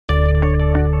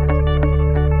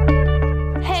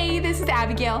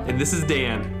And this is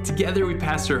Dan. Together we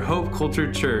pastor Hope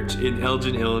Culture Church in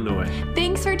Elgin, Illinois.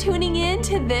 Thanks for tuning in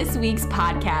to this week's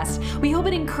podcast. We hope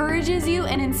it encourages you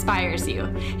and inspires you.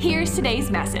 Here's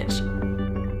today's message.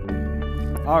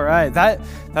 All right,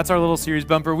 that's our little series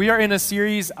bumper. We are in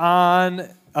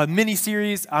a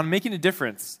mini-series on making a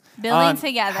difference. Building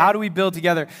together. How do we build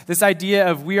together? This idea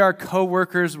of we are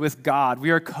co-workers with God. We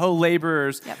are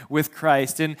co-laborers with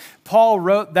Christ. And Paul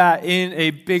wrote that in a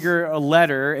bigger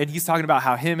letter, and he's talking about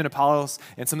how him and Apollos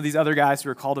and some of these other guys who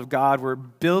are called of God were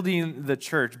building the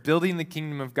church, building the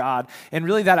kingdom of God. And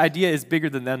really that idea is bigger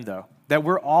than them, though. That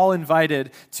we're all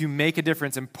invited to make a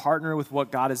difference and partner with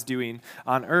what God is doing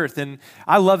on earth. And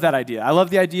I love that idea. I love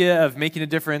the idea of making a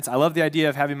difference. I love the idea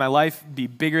of having my life be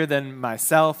bigger than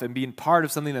myself and being part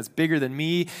of something that's bigger than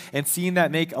me and seeing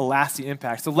that make a lasting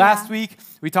impact. So last week,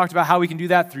 we talked about how we can do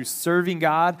that through serving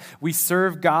God. We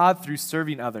serve God through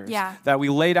serving others. Yeah. That we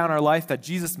lay down our life, that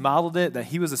Jesus modeled it, that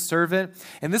he was a servant.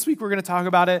 And this week, we're going to talk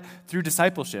about it through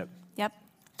discipleship. Yep.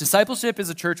 Discipleship is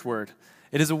a church word.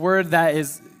 It is a word that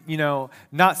is,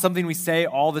 not something we say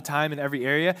all the time in every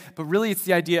area, but really it's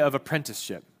the idea of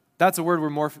apprenticeship. That's a word we're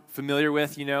more familiar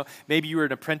with, Maybe you were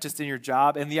an apprentice in your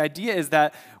job, and the idea is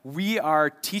that we are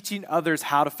teaching others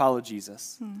how to follow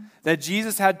Jesus. That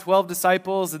Jesus had 12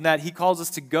 disciples and that he calls us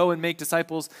to go and make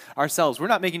disciples ourselves. We're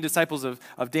not making disciples of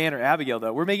Dan or Abigail,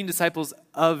 though. We're making disciples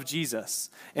of Jesus.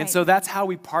 And so that's how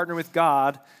we partner with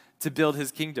God to build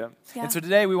his kingdom. Yeah. And so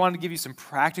today we wanted to give you some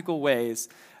practical ways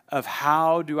of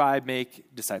how do I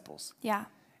make disciples. Yeah.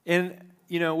 And,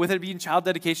 with it being Child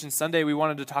Dedication Sunday, we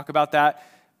wanted to talk about that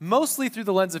mostly through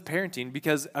the lens of parenting,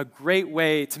 because a great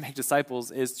way to make disciples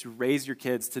is to raise your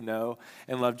kids to know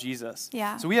and love Jesus.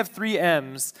 Yeah. So we have 3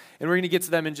 M's, and we're going to get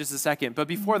to them in just a second. But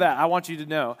before that, I want you to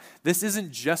know, this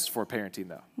isn't just for parenting,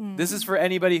 though. This is for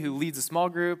anybody who leads a small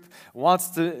group, wants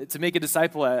to make a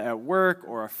disciple at work,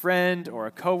 or a friend, or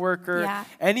a coworker. Yeah.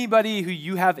 Anybody who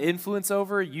you have influence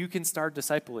over, you can start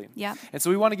discipling. Yeah. And so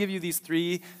we want to give you these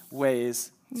 3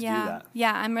 ways to do that.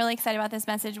 Yeah, I'm really excited about this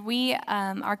message. We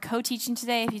are co-teaching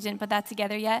today, if you didn't put that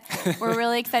together yet. We're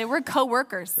really excited. We're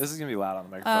co-workers. This is going to be loud on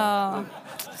the microphone.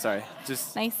 Oh. Sorry.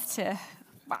 Just Nice to,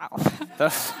 wow.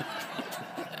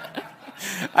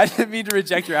 I didn't mean to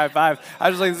reject your high five. I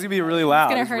was like, this is going to be really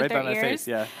loud. It's going It to was hurt right their by my ears. face.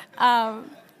 Yeah.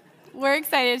 We're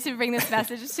excited to bring this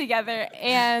message together,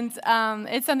 and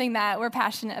it's something that we're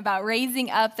passionate about, raising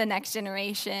up the next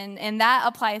generation, and that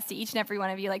applies to each and every one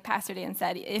of you, like Pastor Dan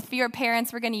said. If you're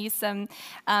parents, we're going to use some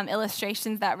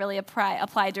illustrations that really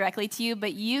apply directly to you,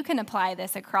 but you can apply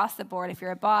this across the board. If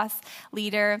you're a boss,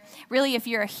 leader, really, if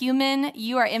you're a human,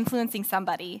 you are influencing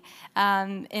somebody,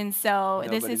 and so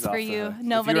this is for you. Nobody's off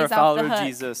the hook. If you're a follower off the hook. of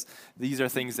Jesus, these are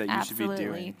things that you should be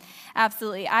doing.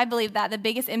 Absolutely. I believe that the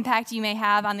biggest impact you may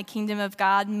have on the kingdom of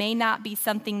God may not be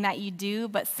something that you do,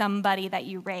 but somebody that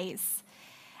you raise.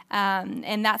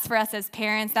 And that's for us as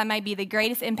parents. That might be the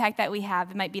greatest impact that we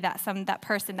have. It might be that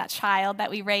person, that child that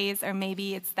we raise, or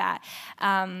maybe it's that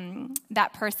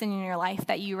person in your life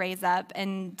that you raise up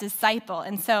and disciple.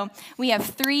 And so we have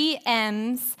 3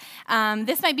 M's.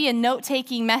 This might be a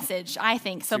note-taking message, I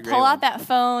think. So pull out that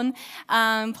phone,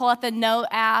 pull out the note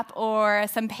app or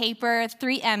some paper.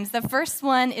 3 M's. The first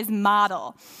one is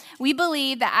model. We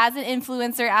believe that as an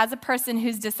influencer, as a person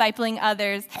who's discipling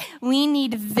others, we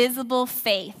need visible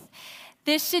faith.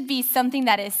 This should be something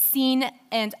that is seen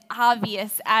and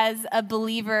obvious as a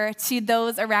believer to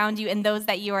those around you and those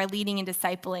that you are leading and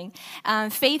discipling.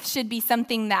 Faith should be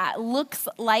something that looks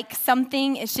like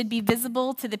something. It should be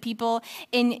visible to the people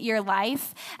in your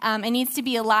life. It needs to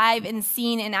be alive and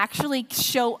seen and actually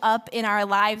show up in our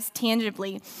lives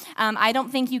tangibly. I don't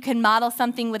think you can model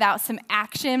something without some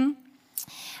action.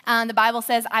 The Bible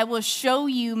says, I will show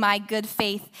you my good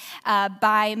faith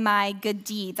by my good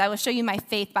deeds. I will show you my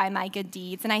faith by my good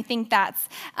deeds. And I think that's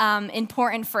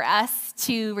important for us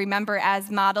to remember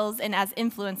as models and as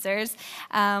influencers.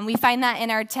 We find that in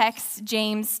our text,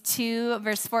 James 2,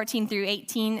 verse 14 through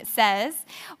 18 says,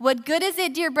 what good is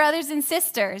it, dear brothers and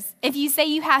sisters, if you say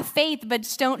you have faith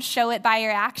but don't show it by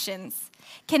your actions?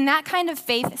 Can that kind of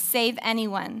faith save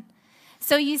anyone?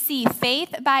 So you see,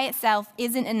 faith by itself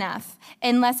isn't enough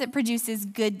unless it produces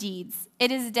good deeds.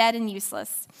 It is dead and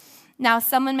useless. Now,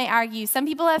 someone may argue, some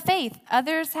people have faith,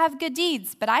 others have good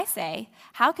deeds. But I say,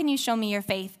 how can you show me your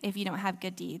faith if you don't have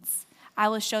good deeds? I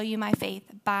will show you my faith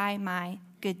by my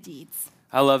good deeds.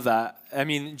 I love that. I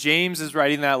mean, James is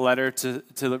writing that letter to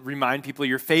remind people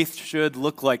your faith should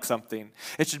look like something.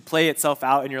 It should play itself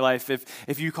out in your life.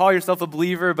 If you call yourself a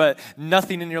believer, but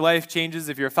nothing in your life changes,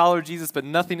 if you're a follower of Jesus, but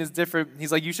nothing is different,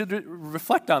 he's like, you should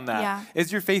reflect on that. Yeah.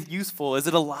 Is your faith useful? Is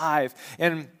it alive?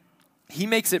 And he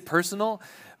makes it personal,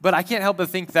 but I can't help but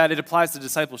think that it applies to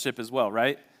discipleship as well,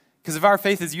 right? Because if our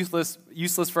faith is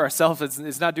useless for ourselves,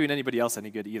 it's not doing anybody else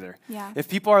any good either. Yeah. If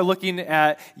people are looking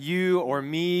at you or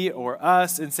me or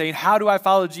us and saying, how do I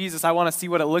follow Jesus? I want to see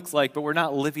what it looks like, but we're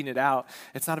not living it out.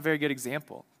 It's not a very good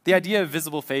example. The idea of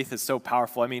visible faith is so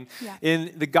powerful. I mean,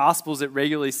 in the Gospels, it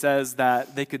regularly says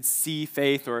that they could see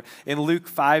faith, or in Luke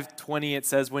 5:20, it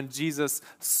says, when Jesus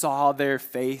saw their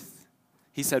faith,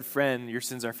 he said, friend, your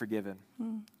sins are forgiven.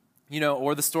 You know,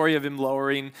 or the story of him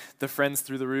lowering the friends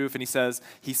through the roof, and he says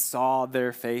he saw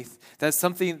their faith. That's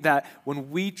something that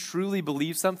when we truly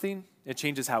believe something, it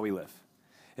changes how we live.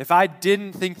 If I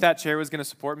didn't think that chair was going to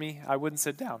support me, I wouldn't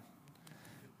sit down.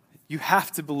 You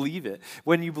have to believe it.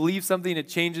 When you believe something, it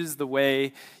changes the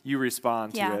way you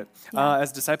respond to it.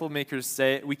 As disciple makers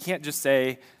say, we can't just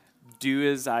say,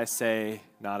 do as I say,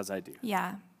 not as I do.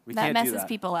 Yeah. We that can't messes do that.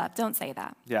 people up. Don't say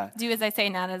that. Yeah. Do as I say,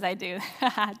 not as I do.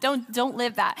 Don't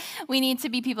live that. We need to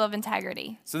be people of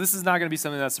integrity. So this is not going to be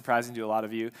something that's surprising to a lot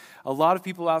of you. A lot of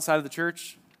people outside of the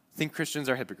church think Christians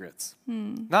are hypocrites.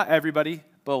 Not everybody,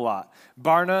 but a lot.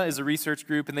 Barna is a research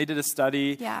group, and they did a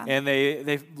study, and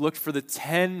they looked for the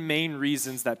 10 main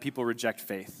reasons that people reject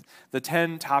faith. The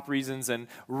 10 top reasons, and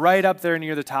right up there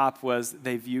near the top was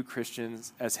they view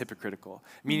Christians as hypocritical,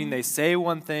 meaning they say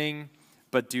one thing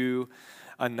but do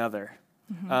another.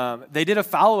 They did a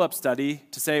follow-up study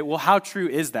to say, well, how true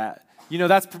is that? You know,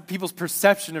 that's people's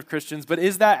perception of Christians, but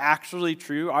is that actually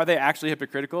true? Are they actually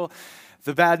hypocritical?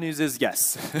 The bad news is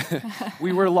yes.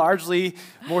 We were largely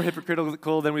more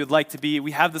hypocritical than we would like to be.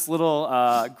 We have this little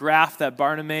graph that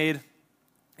Barna made,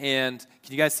 and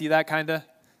can you guys see that kind of?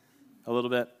 A little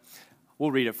bit?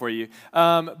 We'll read it for you.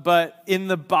 But in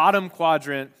the bottom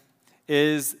quadrant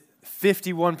is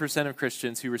 51% of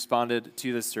Christians who responded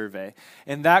to this survey.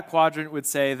 And that quadrant would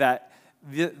say that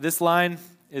this line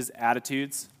is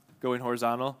attitudes going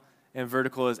horizontal, and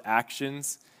vertical is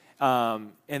actions.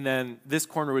 And then this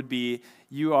corner would be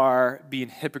you are being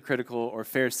hypocritical or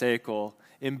pharisaical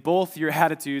in both your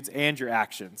attitudes and your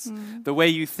actions. The way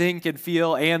you think and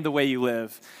feel and the way you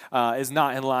live is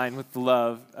not in line with the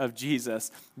love of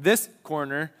Jesus. This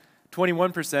corner,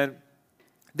 21%,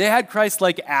 they had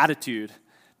Christ-like attitude.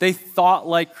 They thought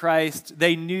like Christ.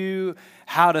 They knew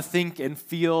how to think and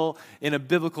feel in a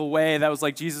biblical way that was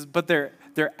like Jesus, but their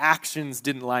actions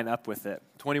didn't line up with it,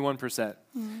 21%.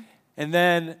 And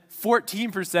then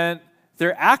 14%,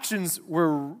 their actions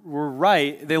were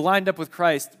right. They lined up with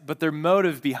Christ, but their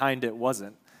motive behind it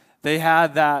wasn't. They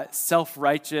had that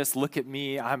self-righteous, look at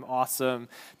me, I'm awesome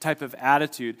type of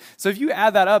attitude. So if you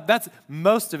add that up, that's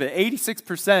most of it.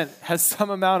 86% has some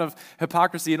amount of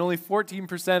hypocrisy, and only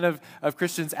 14% of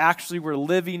Christians actually were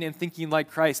living and thinking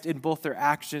like Christ in both their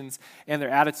actions and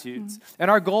their attitudes. And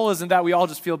our goal isn't that we all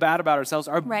just feel bad about ourselves.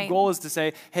 Our goal is to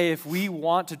say, hey, if we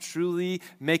want to truly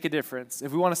make a difference,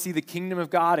 if we want to see the kingdom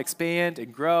of God expand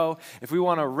and grow, if we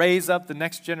want to raise up the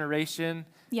next generation,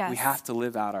 we have to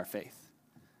live out our faith.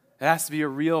 It has to be a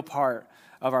real part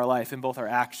of our life in both our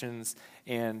actions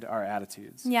and our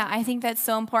attitudes. Yeah, I think that's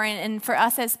so important. And for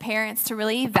us as parents to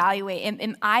really evaluate,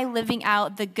 am I living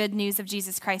out the good news of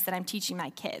Jesus Christ that I'm teaching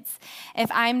my kids? If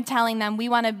I'm telling them we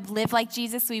want to live like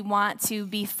Jesus, we want to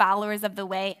be followers of the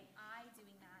way, am I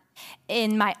doing that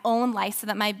in my own life so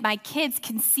that my kids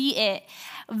can see it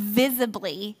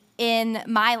visibly in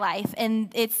my life?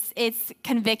 And it's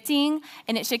convicting,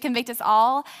 and it should convict us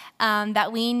all,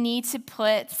 that we need to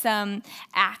put some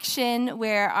action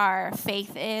where our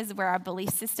faith is, where our belief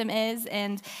system is.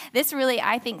 And this really,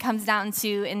 I think, comes down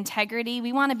to integrity.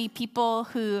 We want to be people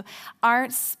who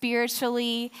aren't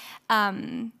spiritually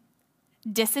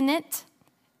dissonant.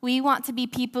 We want to be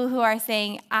people who are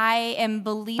saying, I am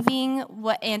believing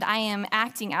and I am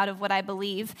acting out of what I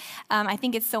believe. I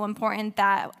think it's so important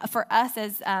that for us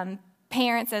as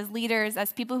parents, as leaders,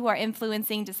 as people who are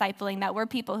influencing, discipling, that we're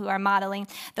people who are modeling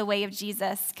the way of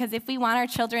Jesus. Because if we want our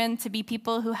children to be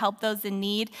people who help those in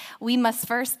need, we must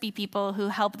first be people who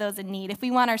help those in need. If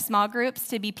we want our small groups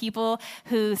to be people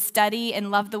who study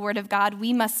and love the Word of God,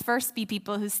 we must first be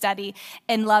people who study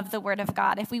and love the Word of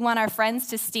God. If we want our friends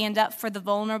to stand up for the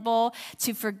vulnerable,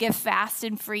 to forgive fast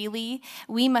and freely,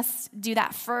 we must do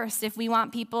that first. If we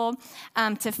want people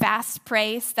to fast,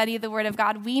 pray, study the Word of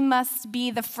God, we must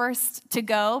be the first first to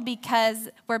go because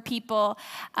we're people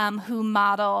who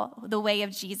model the way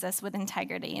of Jesus with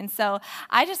integrity. And so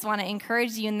I just want to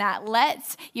encourage you in that.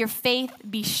 Let your faith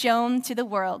be shown to the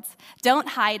world. Don't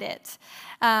hide it.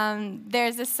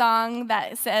 There's a song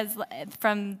that says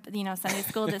from Sunday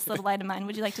school, "This Little Light of Mine."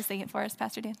 Would you like to sing it for us,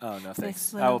 Pastor Dan? Oh, no,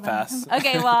 thanks. I will pass.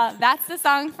 Okay, well, that's the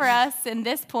song for us in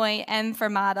this point and for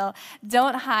Model.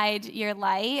 Don't hide your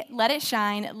light. Let it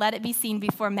shine. Let it be seen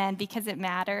before men because it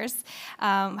matters.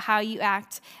 How you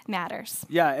act matters.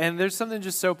 Yeah, and there's something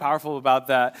just so powerful about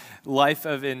that life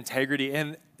of integrity.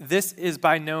 And this is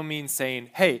by no means saying,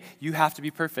 hey, you have to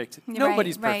be perfect.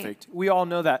 Nobody's perfect. We all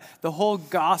know that. The whole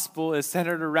gospel is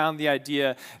centered around the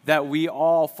idea that we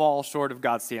all fall short of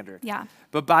God's standard. Yeah.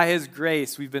 But by his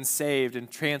grace, we've been saved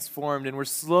and transformed, and we're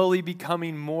slowly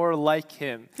becoming more like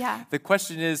him. Yeah. The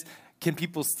question is, can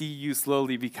people see you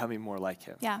slowly becoming more like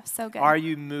him? Yeah, so good. Are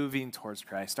you moving towards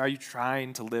Christ? Are you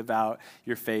trying to live out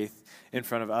your faith in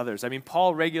front of others? I mean,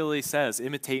 Paul regularly says,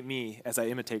 imitate me as I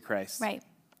imitate Christ. Right.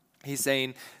 He's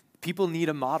saying people need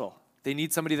a model. They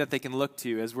need somebody that they can look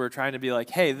to as we're trying to be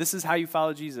like, hey, this is how you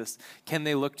follow Jesus. Can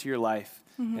they look to your life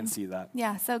and see that?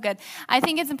 Yeah, so good. I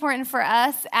think it's important for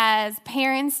us as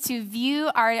parents to view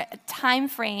our time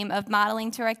frame of modeling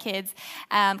to our kids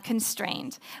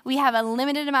constrained. We have a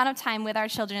limited amount of time with our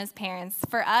children as parents.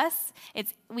 For us,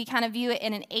 we kind of view it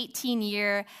in an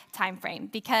 18-year time frame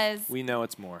because we know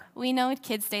it's more. We know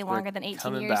kids stay longer than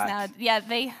 18 years back. now. Yeah,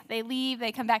 they leave,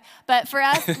 they come back. But for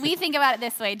us, we think about it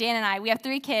this way. Dan and I, we have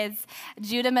 3 kids.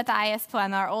 Judah, Matthias,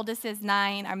 Poema. Our oldest is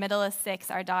 9. Our middle is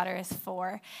 6. Our daughter is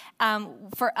 4.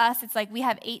 For us, it's like we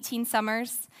have 18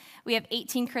 summers. We have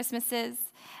 18 Christmases.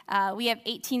 We have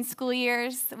 18 school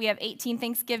years. We have 18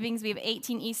 Thanksgivings. We have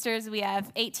 18 Easters. We have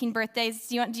 18 birthdays.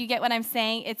 Do you get what I'm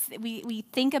saying? We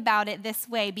think about it this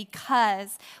way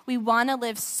because we want to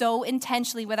live so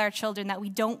intentionally with our children that we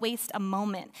don't waste a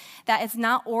moment, that it's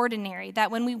not ordinary,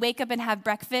 that when we wake up and have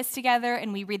breakfast together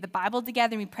and we read the Bible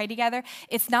together and we pray together,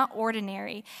 it's not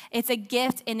ordinary. It's a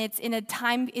gift, and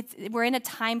we're in a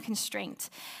time constraint.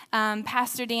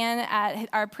 Pastor Dan, at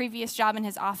our previous job in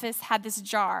his office, had this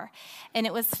jar, and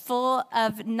it was full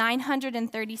of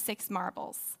 936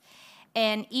 marbles.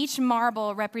 And each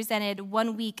marble represented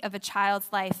 1 week of a child's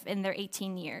life in their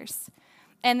 18 years.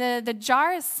 And the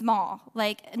jar is small.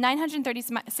 Like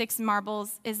 936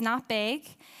 marbles is not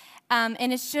big.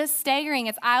 And it's just staggering.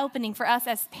 It's eye-opening for us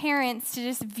as parents to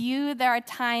just view our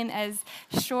time as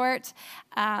short,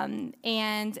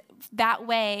 and that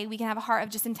way we can have a heart of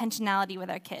just intentionality with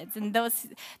our kids. And those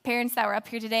parents that were up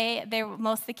here today,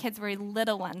 most of the kids were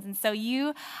little ones. And so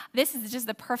this is just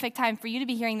the perfect time for you to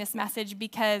be hearing this message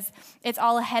because it's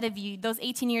all ahead of you. Those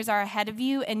 18 years are ahead of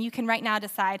you, and you can right now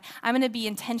decide, I'm going to be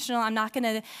intentional. I'm not going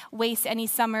to waste any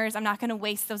summers. I'm not going to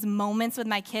waste those moments with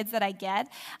my kids that I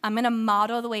get. I'm going to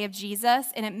model the way of Jesus,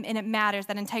 and it matters.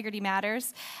 That integrity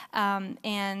matters.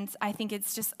 And I think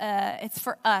it's just, it's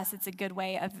for us, it's a good way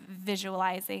of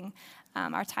visualizing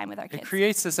our time with our kids. It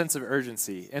creates a sense of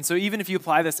urgency. And so even if you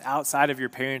apply this outside of your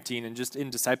parenting and just in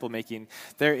disciple making,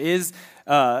 there is,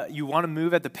 you want to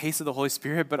move at the pace of the Holy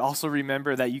Spirit, but also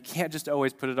remember that you can't just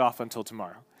always put it off until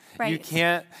tomorrow. Right. You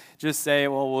can't just say,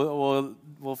 well,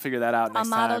 we'll figure that out next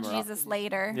time. I'll model Jesus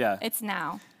later. Yeah. It's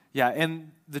now. Yeah,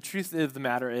 and the truth of the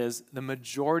matter is the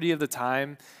majority of the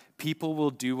time, people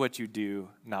will do what you do,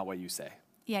 not what you say.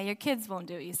 Yeah, your kids won't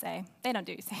do what you say. They don't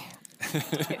do what you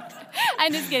say.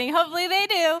 I'm just kidding. Hopefully they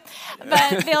do.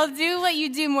 But they'll do what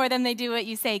you do more than they do what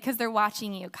you say because they're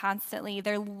watching you constantly.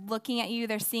 They're looking at you.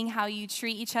 They're seeing how you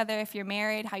treat each other if you're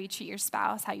married, how you treat your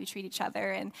spouse, how you treat each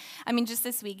other. And I mean, just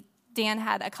this week, Dan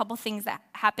had a couple things that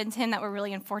happened to him that were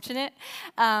really unfortunate.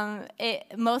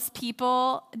 Most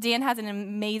people, Dan has an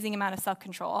amazing amount of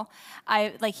self-control.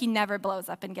 He never blows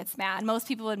up and gets mad. Most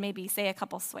people would maybe say a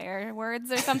couple swear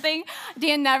words or something.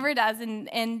 Dan never does.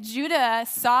 And Judah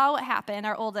saw what happened,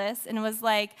 our oldest, and was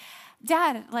like,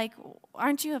 Dad,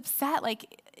 aren't you upset?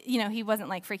 He wasn't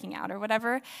freaking out or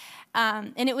whatever.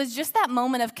 And it was just that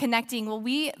moment of connecting. Well,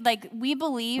 we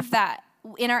believe that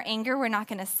in our anger, we're not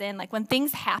going to sin. When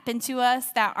things happen to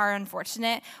us that are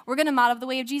unfortunate, we're going to model the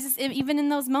way of Jesus even in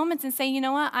those moments and say, you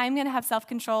know what, I'm going to have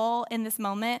self-control in this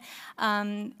moment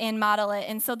and model it.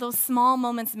 And so those small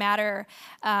moments matter.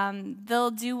 They'll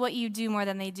do what you do more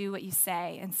than they do what you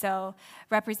say. And so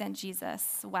represent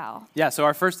Jesus well. Yeah, so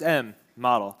our first M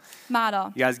Model.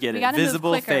 Model. You guys get We it. gotta move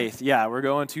Visible quicker. faith. Yeah, we're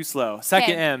going too slow.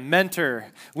 Second Okay. M, mentor.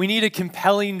 We need a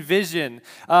compelling vision.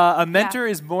 A mentor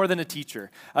is more than a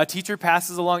teacher. A teacher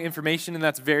passes along information, and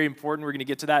that's very important. We're going to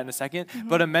get to that in a second.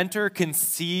 But a mentor can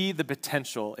see the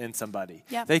potential in somebody.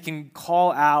 Yep. They can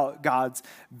call out God's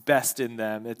best in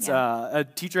them. It's a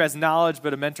teacher has knowledge,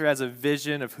 but a mentor has a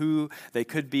vision of who they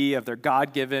could be, of their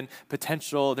God-given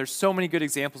potential. There's so many good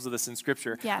examples of this in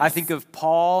Scripture. Yes. I think of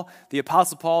Paul, the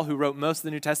Apostle Paul, who wrote most of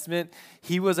the New Testament.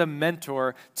 He was a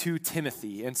mentor to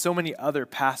Timothy and so many other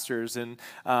pastors, and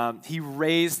he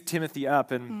raised Timothy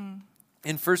up. And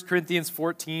in 1 Corinthians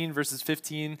 14, verses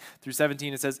 15 through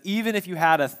 17, it says, even if you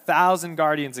had 1,000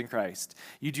 guardians in Christ,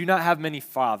 you do not have many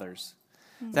fathers.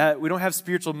 That we don't have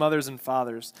spiritual mothers and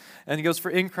fathers. And he goes, for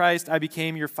in Christ I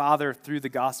became your father through the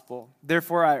gospel.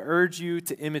 Therefore I urge you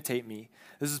to imitate me.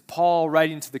 This is Paul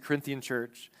writing to the Corinthian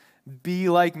church. Be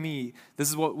like me. This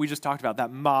is what we just talked about,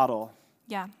 that model.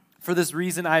 Yeah. For this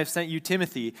reason I have sent you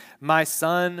Timothy, my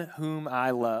son whom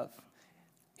I love.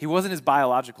 He wasn't his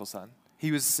biological son.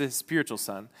 He was his spiritual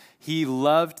son. He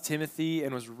loved Timothy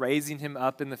and was raising him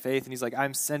up in the faith. And he's like,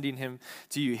 I'm sending him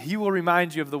to you. He will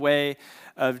remind you of the way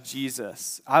of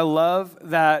Jesus. I love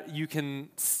that you can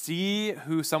see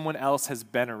who someone else has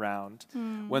been around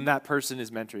when that person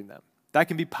is mentoring them. That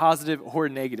can be positive or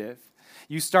negative.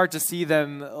 You start to see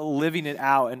them living it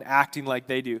out and acting like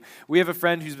they do. We have a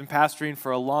friend who's been pastoring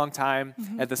for a long time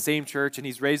at the same church, and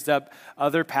he's raised up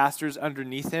other pastors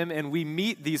underneath him. And we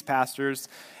meet these pastors,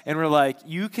 and we're like,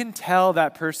 you can tell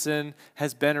that person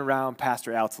has been around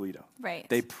Pastor Al Toledo. Right.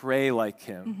 They pray like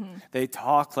him. They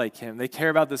talk like him. They care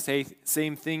about the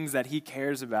same things that he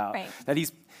cares about. Right. That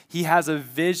he has a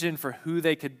vision for who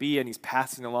they could be, and he's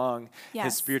passing along his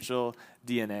Yes. spiritual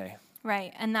DNA.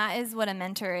 Right, and that is what a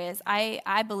mentor is.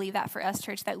 I believe that for us,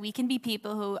 church, that we can be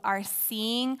people who are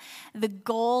seeing the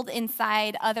gold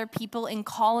inside other people and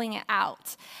calling it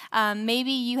out.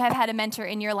 Maybe you have had a mentor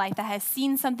in your life that has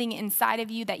seen something inside of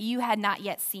you that you had not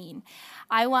yet seen.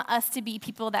 I want us to be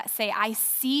people that say, I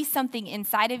see something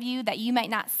inside of you that you might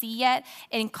not see yet,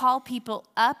 and call people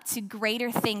up to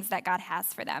greater things that God has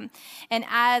for them. And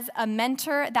as a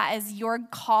mentor, that is your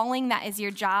calling, that is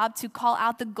your job, to call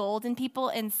out the gold in people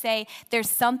and say, there's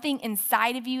something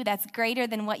inside of you that's greater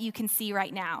than what you can see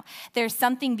right now. There's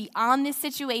something beyond this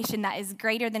situation that is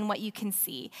greater than what you can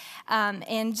see.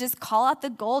 And just call out the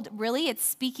gold. Really, it's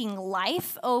speaking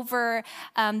life over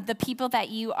the people that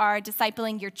you are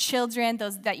discipling, your children,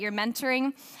 those that you're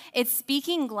mentoring. It's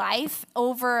speaking life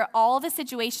over all the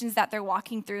situations that they're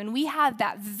walking through. And we have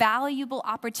that valuable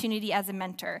opportunity as a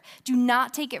mentor. Do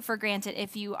not take it for granted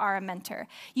if you are a mentor.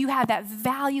 You have that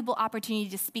valuable opportunity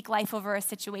to speak life over a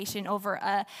situation, over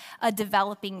a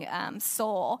developing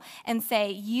soul, and say,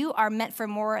 you are meant for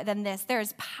more than this.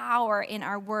 There's power in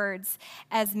our words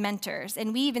as mentors.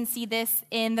 And we even see this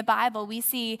in the Bible. We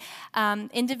see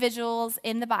individuals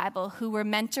in the Bible who were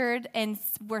mentored and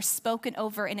were spoken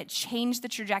over, and it changed the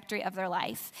trajectory of their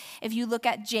life. If you look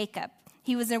at Jacob,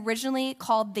 he was originally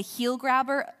called the heel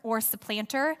grabber or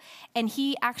supplanter, and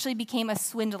he actually became a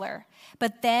swindler.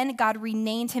 But then God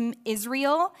renamed him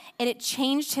Israel, and it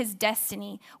changed his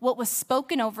destiny. What was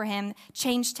spoken over him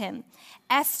changed him.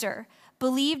 Esther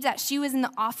believed that she was in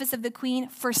the office of the queen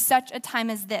for such a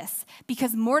time as this,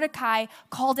 because Mordecai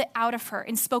called it out of her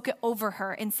and spoke it over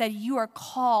her and said, you are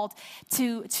called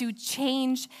to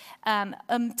change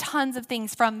tons of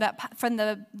things from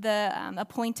the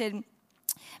appointed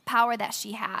power that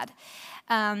she had.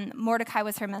 Mordecai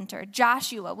was her mentor.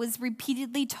 Joshua was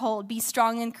repeatedly told, be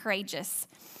strong and courageous.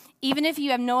 Even if you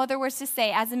have no other words to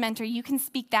say, as a mentor, you can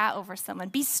speak that over someone.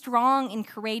 Be strong and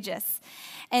courageous.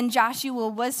 And Joshua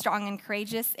was strong and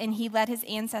courageous, and he led his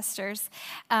ancestors.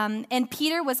 And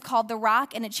Peter was called the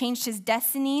rock, and it changed his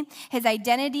destiny. His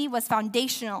identity was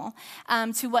foundational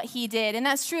to what he did. And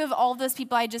that's true of all of those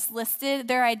people I just listed.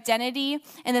 Their identity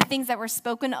and the things that were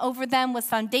spoken over them was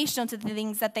foundational to the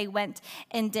things that they went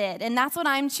and did. And that's what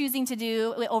I'm choosing to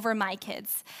do over my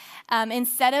kids.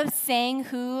 Instead of saying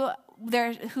who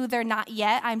they're not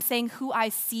yet, I'm saying who I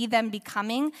see them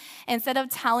becoming, instead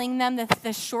of telling them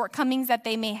the shortcomings that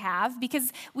they may have,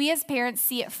 because we as parents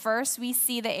see it first. We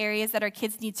see the areas that our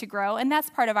kids need to grow, and that's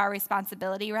part of our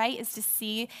responsibility, right, is to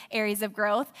see areas of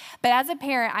growth. But as a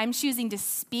parent, I'm choosing to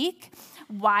speak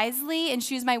wisely and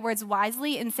choose my words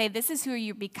wisely and say, this is who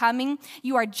you're becoming.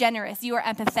 You are generous. You are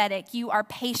empathetic. You are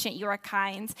patient. You are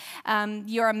kind.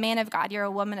 You're a man of God. You're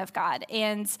a woman of God.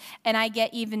 And I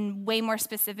get even way more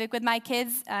specific with my my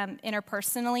kids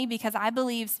interpersonally because I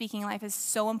believe speaking life is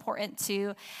so important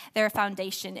to their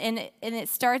foundation. And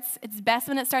it's best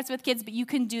when it starts with kids, but you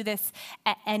can do this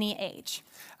at any age.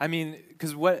 I mean,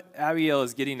 because what Abigail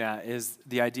is getting at is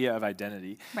the idea of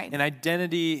identity. Right. And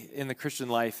identity in the Christian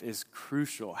life is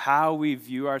crucial. How we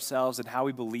view ourselves and how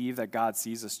we believe that God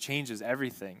sees us changes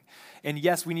everything. And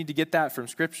yes, we need to get that from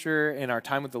Scripture and our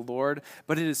time with the Lord,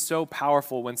 but it is so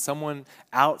powerful when someone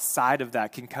outside of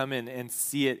that can come in and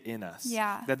see it in us.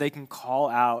 Yeah. That they can call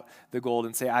out the gold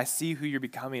and say, I see who you're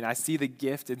becoming. I see the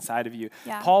gift inside of you.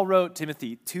 Yeah. Paul wrote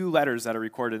Timothy 2 letters that are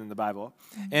recorded in the Bible.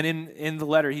 Mm-hmm. And in the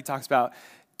letter, he talks about,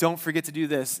 don't forget to do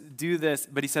this,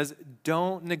 but he says,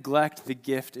 don't neglect the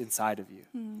gift inside of you.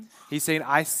 Mm. He's saying,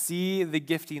 I see the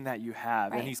gifting that you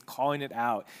have, and he's calling it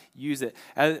out. Use it.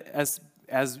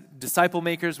 As disciple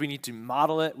makers, we need to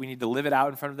model it, we need to live it out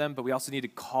in front of them, but we also need to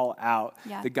call out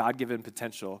the God-given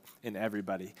potential in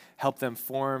everybody. Help them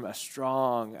form a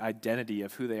strong identity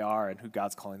of who they are and who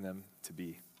God's calling them to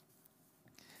be.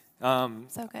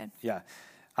 So good. Yeah.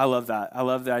 I love that. I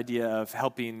love the idea of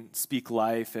helping speak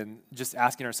life and just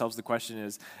asking ourselves the question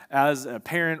is, as a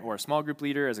parent or a small group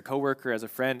leader, as a coworker, as a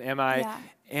friend, am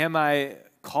I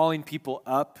calling people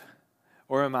up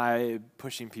or am I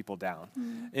pushing people down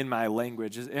in my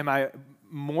language? Am I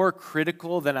more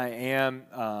critical than I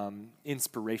am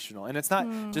inspirational? And it's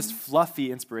not just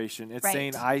fluffy inspiration. It's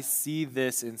saying, I see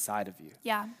this inside of you.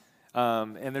 Yeah.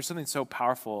 And there's something so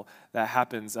powerful that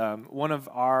happens. One of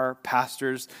our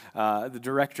pastors, the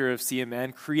director of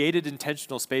CMN, created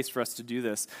intentional space for us to do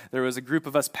this. There was a group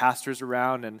of us pastors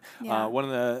around, and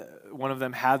one of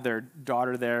them had their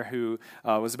daughter there who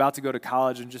was about to go to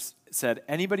college and just said,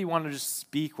 anybody want to just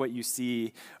speak what you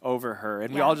see over her?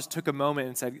 And we all just took a moment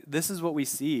and said, this is what we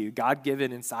see,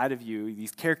 God-given inside of you,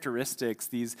 these characteristics,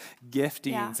 these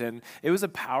giftings. Yeah. And it was a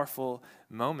powerful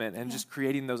moment, and just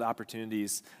creating those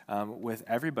opportunities with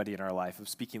everybody in our life of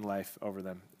speaking life over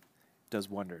them does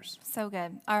wonders. So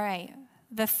good. All right.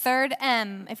 The third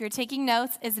M, if you're taking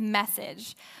notes, is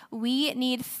message. We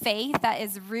need faith that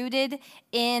is rooted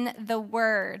in the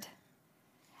Word.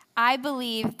 I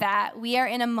believe that we are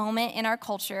in a moment in our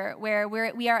culture where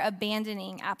we are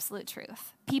abandoning absolute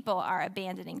truth. People are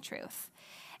abandoning truth.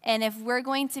 And if we're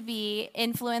going to be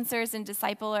influencers and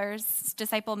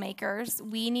disciple makers,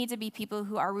 we need to be people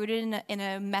who are rooted in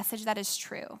a message that is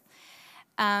true.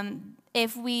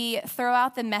 If we throw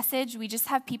out the message, we just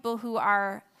have people who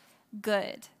are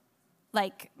good,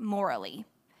 like morally.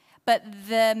 But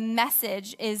the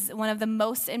message is one of the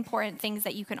most important things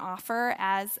that you can offer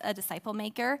as a disciple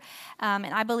maker. And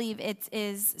I believe it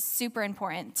is super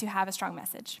important to have a strong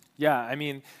message. Yeah, I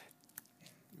mean,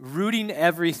 rooting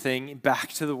everything back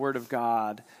to the Word of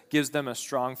God gives them a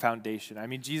strong foundation. I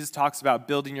mean, Jesus talks about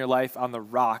building your life on the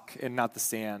rock and not the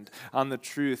sand, on the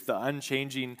truth, the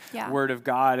unchanging Word of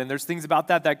God. And there's things about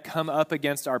that come up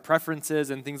against our preferences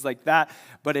and things like that,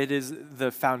 but it is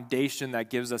the foundation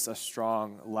that gives us a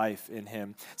strong life in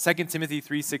Him. 2 Timothy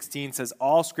 3:16 says,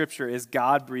 all Scripture is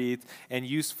God-breathed and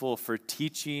useful for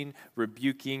teaching,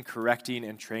 rebuking, correcting,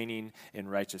 and training in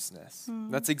righteousness.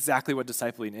 That's exactly what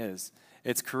discipling is.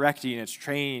 It's correcting, it's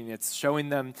training, it's showing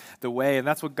them the way, and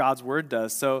that's what God's Word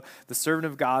does. So the servant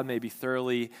of God may be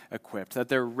thoroughly equipped, that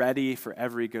they're ready for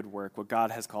every good work, what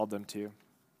God has called them to.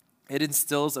 It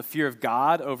instills a fear of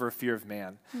God over a fear of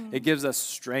man. It gives us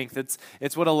strength.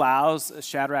 It's what allows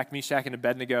Shadrach, Meshach, and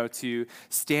Abednego to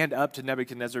stand up to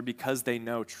Nebuchadnezzar because they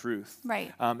know truth.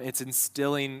 Right. It's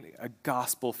instilling a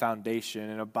gospel foundation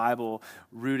and a Bible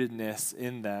rootedness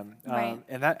in them. Right.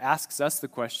 And that asks us the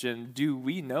question, do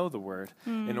we know the Word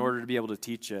in order to be able to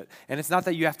teach it? And it's not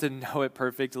that you have to know it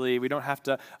perfectly. We don't have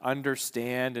to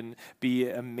understand and be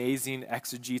amazing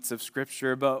exegetes of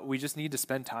Scripture, but we just need to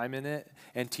spend time in it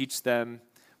and teach them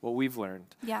what we've learned.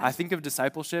 Yeah. I think of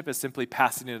discipleship as simply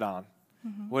passing it on.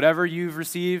 Whatever you've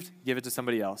received, give it to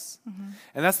somebody else.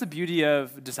 And that's the beauty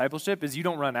of discipleship is you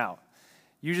don't run out.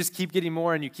 You just keep getting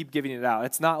more and you keep giving it out.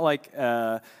 It's not like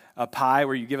a pie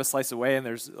where you give a slice away and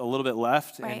there's a little bit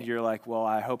left and you're like, well,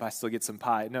 I hope I still get some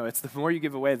pie. No, it's the more you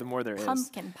give away, the more there is.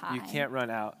 Pumpkin pie. You can't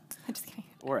run out. I'm just kidding.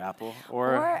 Or apple.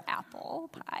 Or apple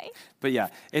pie. But yeah,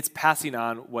 it's passing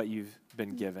on what you've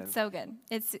been given. So good.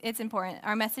 It's important.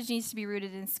 Our message needs to be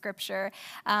rooted in Scripture.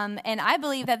 And I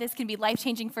believe that this can be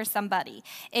life-changing for somebody.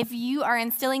 If you are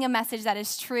instilling a message that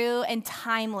is true and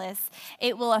timeless,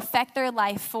 it will affect their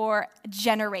life for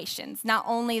generations. Not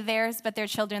only theirs, but their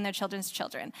children, their children's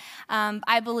children.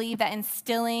 I believe that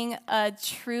instilling a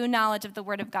true knowledge of the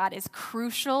Word of God is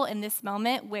crucial in this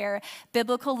moment where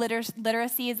biblical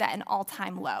literacy is at an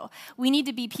all-time low. We need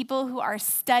to be people who are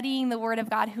studying the Word of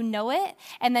God, who know it,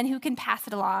 and then who can pass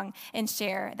it along and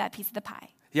share that piece of the pie.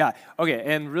 Yeah. Okay.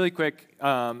 And really quick,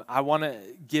 I want to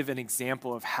give an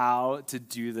example of how to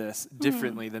do this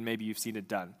differently than maybe you've seen it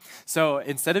done. So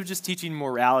instead of just teaching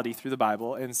morality through the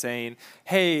Bible and saying,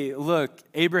 hey, look,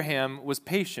 Abraham was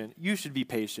patient. You should be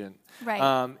patient.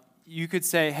 Right. You could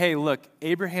say, hey, look,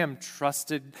 Abraham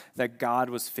trusted that God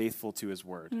was faithful to his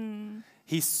word.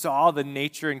 He saw the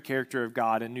nature and character of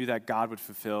God and knew that God would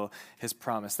fulfill his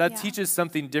promise. That teaches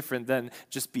something different than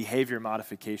just behavior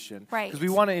modification. Right. Because we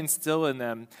want to instill in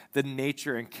them the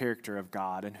nature and character of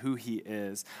God and who he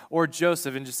is. Or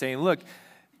Joseph, and just saying, look,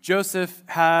 Joseph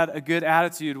had a good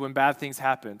attitude when bad things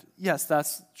happened. Yes,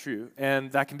 that's true.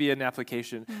 And that can be an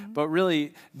application. But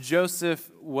really,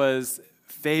 Joseph was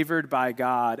favored by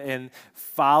God and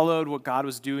followed what God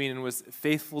was doing and was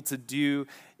faithful to do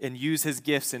and use his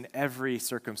gifts in every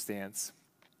circumstance.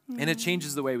 And it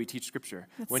changes the way we teach Scripture.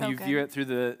 That's when so you good. view it through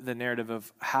the narrative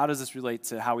of how does this relate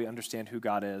to how we understand who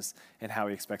God is and how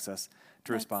he expects us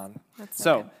to respond. That's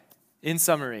So, good. in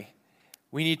summary,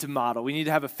 we need to model. We need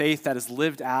to have a faith that is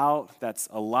lived out, that's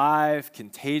alive,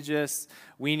 contagious.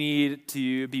 We need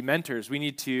to be mentors. We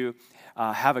need to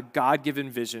have a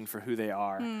God-given vision for who they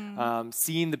are,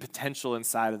 seeing the potential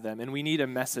inside of them. And we need a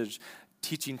message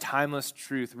teaching timeless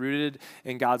truth rooted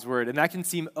in God's word. And that can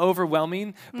seem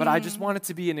overwhelming, but I just want it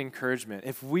to be an encouragement.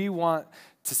 If we want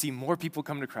to see more people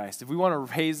come to Christ, if we want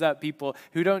to raise up people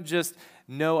who don't just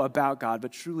know about God,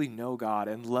 but truly know God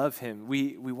and love him,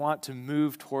 we want to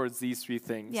move towards these three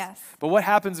things. Yes. But what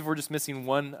happens if we're just missing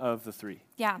one of the three?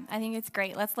 Yeah, I think it's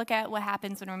great. Let's look at what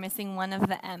happens when we're missing one of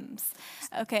the M's.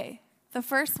 Okay, the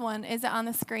first one, is it on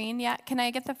the screen? Yeah, can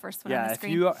I get the first one on the If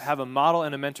screen? you have a model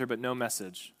and a mentor, but no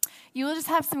message. You will just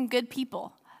have some good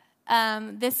people.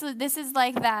 This is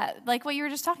like that, like what you were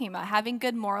just talking about, having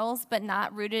good morals, but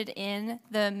not rooted in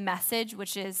the message,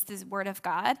 which is the word of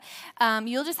God.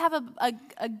 You'll just have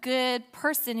a good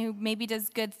person who maybe does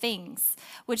good things,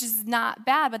 which is not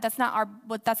bad, but that's not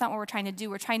what we're trying to do.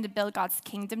 We're trying to build God's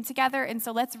kingdom together, and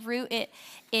so let's root it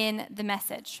in the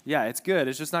message. Yeah, it's good.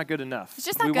 It's just not good enough. It's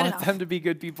just not we good want enough. them to be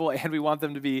good people, and we want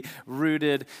them to be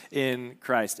rooted in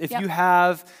Christ. If Yep. you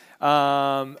have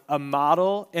a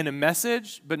model and a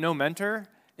message, but no mentor,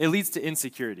 it leads to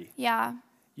insecurity. Yeah.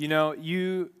 You know,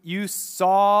 you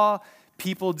saw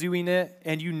people doing it,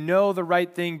 and you know the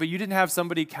right thing, but you didn't have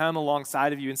somebody come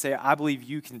alongside of you and say, I believe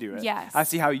you can do it. Yes. I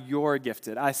see how you're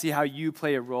gifted. I see how you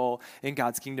play a role in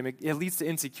God's kingdom. It leads to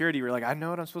insecurity. We're like, I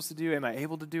know what I'm supposed to do. Am I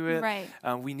able to do it? Right.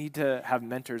 We need to have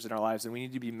mentors in our lives, and we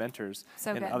need to be mentors So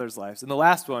in good. others' lives. And the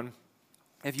last one,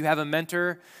 if you have a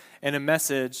mentor and a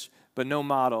message, but no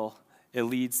model, it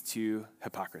leads to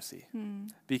hypocrisy.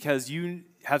 Because you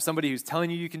have somebody who's telling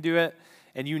you can do it,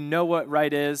 and you know what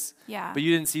right is, Yeah. but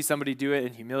you didn't see somebody do it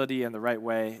in humility and the right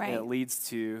way, Right. it leads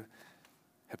to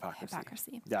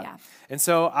hypocrisy. Yeah. And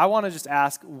so I want to just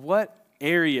ask, what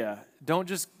area, don't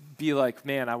just be like,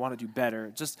 man, I want to do better.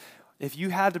 Just if you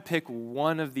had to pick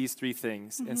one of these three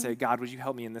things and say, God, would you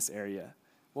help me in this area?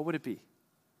 What would it be?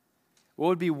 What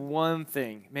would be one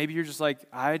thing? Maybe you're just like,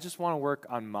 I just want to work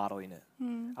on modeling it.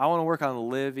 I want to work on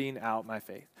living out my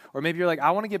faith. Or maybe you're like,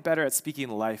 I want to get better at speaking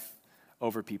life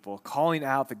over people, calling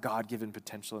out the God-given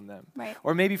potential in them. Right.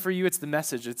 Or maybe for you, it's the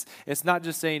message. It's not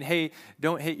just saying, hey,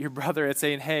 don't hate your brother. It's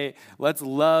saying, hey, let's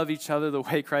love each other the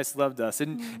way Christ loved us.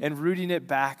 And rooting it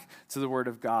back to the word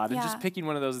of God. And Yeah. just picking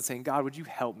one of those and saying, God, would you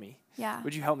help me? Yeah.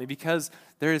 Would you help me? Because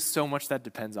there is so much that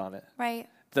depends on it. Right.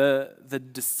 The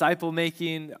disciple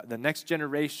making, the next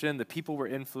generation, the people we're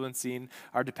influencing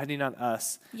are depending on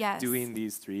us Yes. doing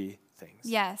these three things.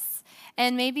 Yes.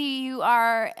 And maybe you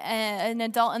are an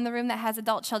adult in the room that has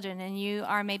adult children, and you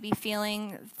are maybe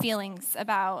feeling feelings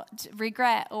about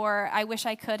regret or I wish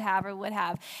I could have or would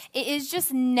have. It is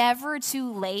just never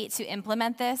too late to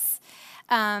implement this.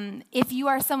 If you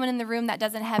are someone in the room that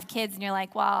doesn't have kids and you're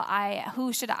like, well,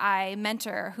 who should I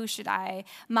mentor? Who should I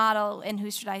model? And who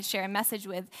should I share a message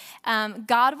with?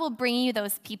 God will bring you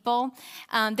those people.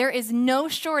 There is no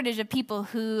shortage of people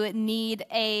who need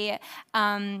a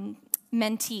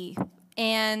mentee.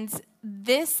 And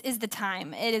this is the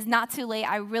time. It is not too late.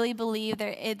 I really believe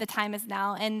the time is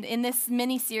now. And in this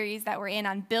mini series that we're in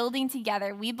on building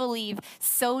together, we believe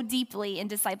so deeply in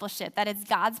discipleship that it's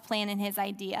God's plan and his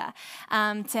idea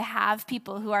to have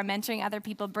people who are mentoring other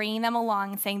people, bringing them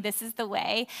along and saying, this is the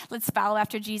way. Let's follow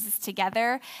after Jesus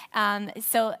together.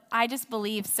 So I just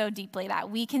believe so deeply that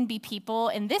we can be people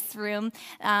in this room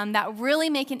that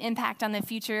really make an impact on the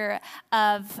future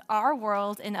of our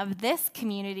world and of this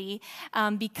community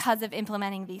because of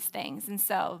implementing these things. And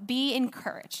so be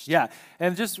encouraged. Yeah.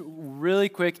 And just really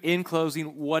quick, in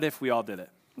closing, what if we all did it?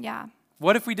 Yeah.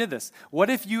 What if we did this?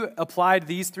 What if you applied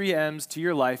these 3 M's to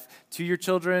your life, to your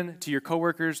children, to your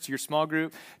coworkers, to your small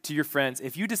group, to your friends?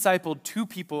 If you discipled 2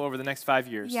 people over the next 5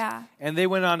 years, and they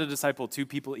went on to disciple 2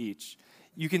 people each,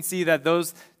 you can see that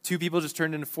those 2 people just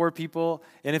turned into 4 people.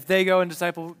 And if they go and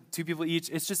disciple 2 people each,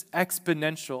 it's just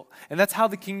exponential. And that's how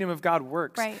the kingdom of God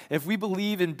works. Right. If we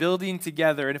believe in building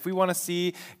together, and if we want to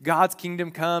see God's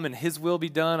kingdom come and his will be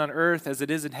done on earth as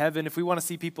it is in heaven, if we want to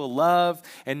see people love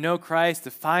and know Christ,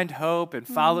 to find hope and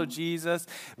follow Jesus,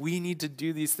 we need to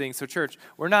do these things. So church,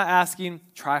 we're not asking,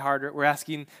 try harder. We're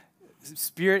asking,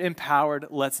 Spirit empowered,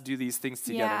 let's do these things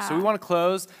together. Yeah. So we want to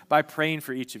close by praying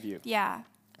for each of you. Yeah.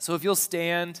 So if you'll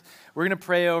stand, we're going to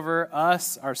pray over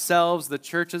us, ourselves, the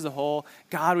church as a whole.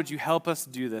 God, would you help us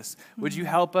do this? Would you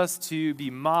help us to be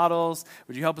models?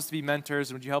 Would you help us to be mentors?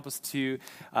 And would you help us to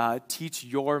teach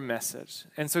your message?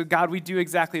 And so, God, we do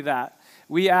exactly that.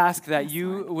 We ask that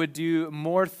you would do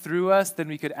more through us than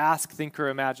we could ask, think, or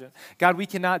imagine. God, we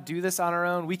cannot do this on our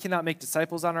own. We cannot make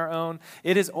disciples on our own.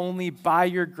 It is only by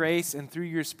your grace and through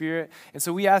your Spirit. And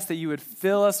so we ask that you would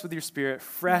fill us with your Spirit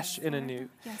fresh and anew,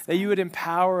 that you would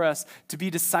empower us to be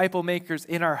disciple makers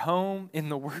in our home, in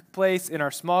the workplace, in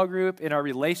our small group, in our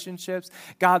relationships.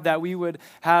 God, that we would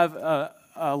have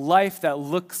a life that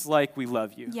looks like we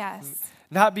love you. Yes.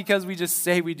 Not because we just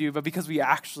say we do, but because we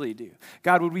actually do.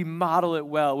 God, would we model it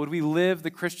well? Would we live the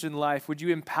Christian life? Would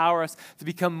you empower us to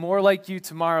become more like you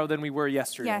tomorrow than we were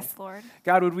yesterday? Yes, Lord.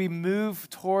 God, would we move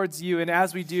towards you? And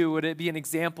as we do, would it be an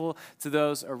example to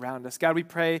those around us? God, we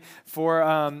pray for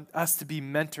us to be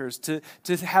mentors, to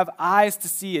have eyes to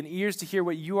see and ears to hear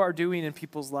what you are doing in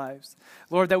people's lives.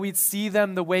 Lord, that we'd see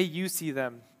them the way you see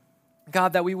them.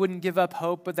 God, that we wouldn't give up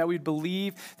hope, but that we'd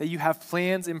believe that you have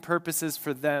plans and purposes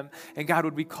for them. And God,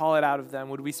 would we call it out of them?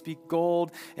 Would we speak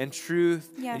gold and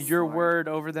truth and your word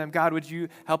over them? God, would you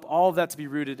help all of that to be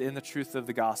rooted in the truth of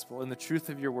the gospel, in the truth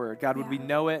of your word? God, would we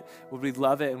know it? Would we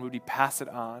love it? And would we pass it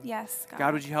on? Yes, God.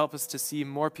 God, would you help us to see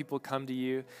more people come to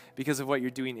you because of what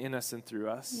you're doing in us and through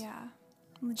us? Yeah.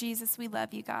 Jesus, we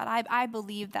love you, God. I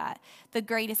believe that the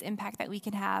greatest impact that we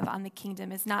can have on the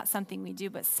kingdom is not something we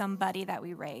do, but somebody that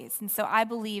we raise. And so I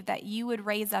believe that you would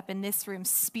raise up in this room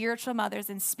spiritual mothers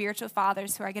and spiritual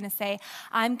fathers who are going to say,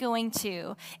 I'm going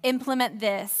to implement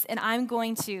this, and I'm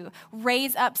going to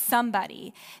raise up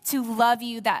somebody to love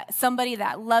you, somebody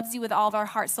that loves you with all of our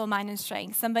heart, soul, mind, and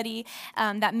strength, somebody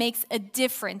that makes a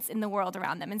difference in the world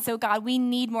around them. And so, God, we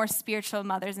need more spiritual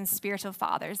mothers and spiritual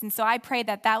fathers. And so I pray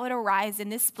that that would arise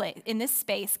in this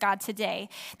space, God, today,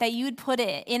 that you would put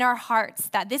it in our hearts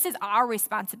that this is our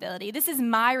responsibility. This is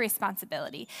my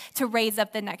responsibility to raise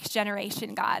up the next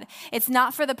generation, God. It's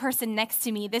not for the person next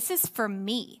to me. This is for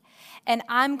me. And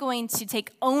I'm going to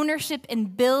take ownership in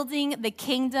building the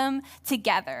kingdom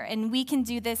together. And we can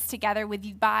do this together with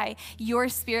you by your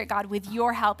Spirit, God, with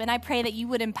your help. And I pray that you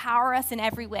would empower us in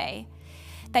every way,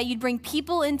 that you'd bring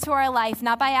people into our life,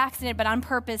 not by accident, but on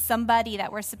purpose, somebody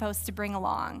that we're supposed to bring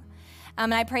along.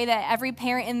 And I pray that every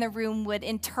parent in the room would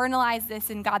internalize this,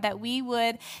 and God, that we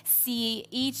would see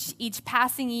each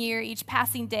passing year, each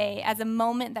passing day as a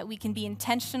moment that we can be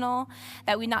intentional,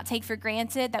 that we not take for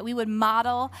granted, that we would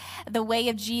model the way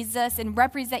of Jesus and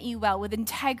represent you well with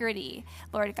integrity,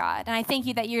 Lord God. And I thank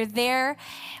you that you're there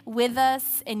with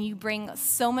us and you bring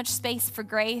so much space for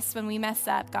grace when we mess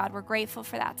up. God, we're grateful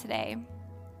for that today.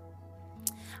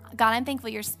 God, I'm thankful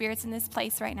your Spirit's in this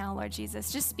place right now, Lord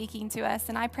Jesus, just speaking to us.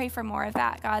 And I pray for more of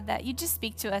that, God, that you just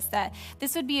speak to us, that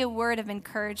this would be a word of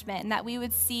encouragement and that we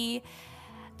would see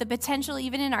the potential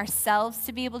even in ourselves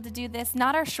to be able to do this,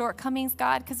 not our shortcomings,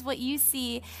 God, because what you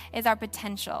see is our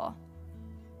potential.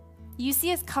 You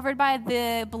see us covered by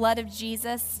the blood of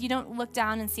Jesus. You don't look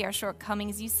down and see our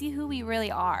shortcomings. You see who we really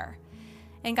are.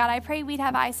 And God, I pray we'd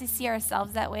have eyes to see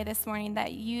ourselves that way this morning,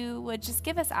 that you would just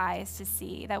give us eyes to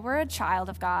see that we're a child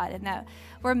of God and that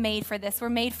we're made for this. We're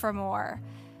made for more.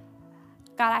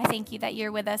 God, I thank you that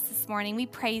you're with us this morning. We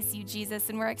praise you, Jesus,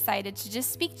 and we're excited to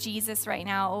just speak Jesus right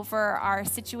now over our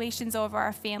situations, over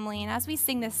our family. And as we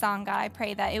sing this song, God, I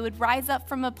pray that it would rise up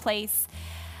from a place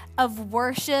of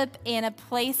worship and a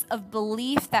place of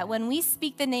belief that when we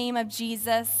speak the name of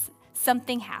Jesus,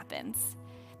 something happens.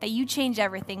 That you change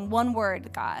everything. One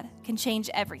word, God, can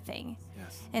change everything.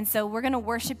 Yes. And so we're going to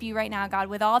worship you right now, God,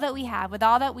 with all that we have, with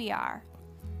all that we are.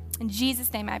 In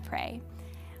Jesus' name I pray.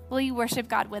 Will you worship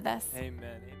God with us?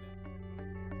 Amen.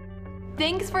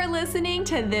 Thanks for listening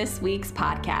to this week's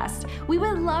podcast. We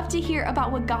would love to hear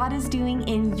about what God is doing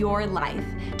in your life.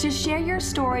 To share your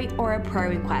story or a prayer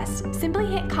request, simply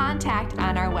hit contact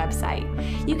on our website.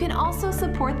 You can also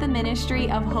support the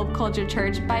ministry of Hope Culture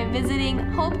Church by visiting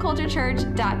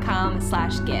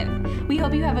hopeculturechurch.com/give. We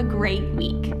hope you have a great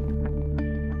week.